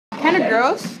kind of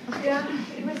gross,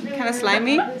 kind of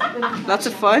slimy, lots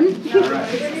of fun.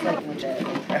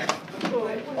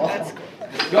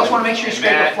 You also want to make sure you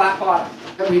scrape a flat bottom.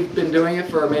 We've been doing it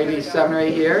for maybe 7 or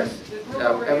 8 years.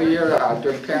 Every year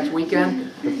during Parents'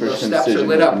 Weekend, the steps are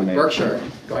lit up with Berkshire,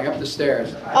 going up the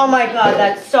stairs. Oh my God,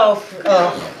 that's so.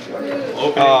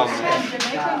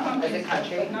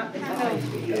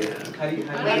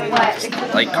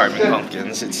 Like carving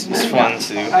pumpkins, it's fun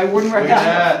too. I wouldn't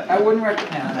recommend. I wouldn't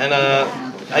recommend. And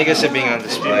I guess it being on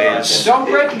display is don't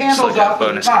break handles like a off the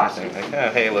bonus kind of top. thing. Like,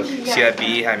 oh, hey, look, see that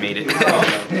bee? I made it.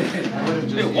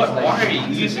 Dude, why are you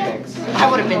using it?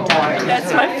 I would have been tired.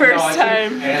 That's my first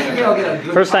time.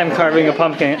 First time carving a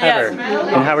pumpkin ever.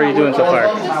 And how are you doing so far?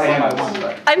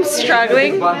 I'm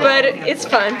struggling, but it's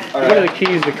fun. What are the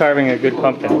keys to carving a good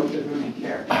pumpkin?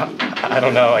 I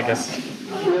don't know, I guess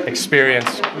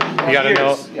experience. You gotta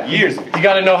know Years. you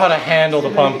gotta know how to handle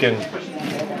the pumpkin.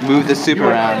 Move the soup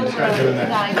around,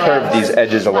 curve these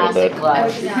edges a little bit.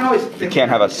 You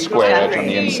can't have a square edge on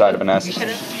the inside of an S.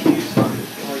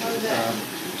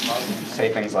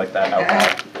 Say things like that out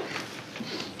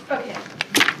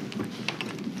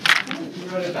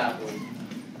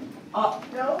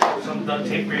loud. Some duct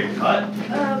tape for your cut?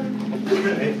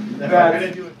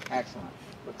 Excellent.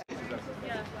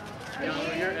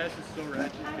 Your S is so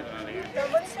ratchet. Get out of here.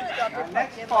 What's the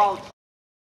Next fall.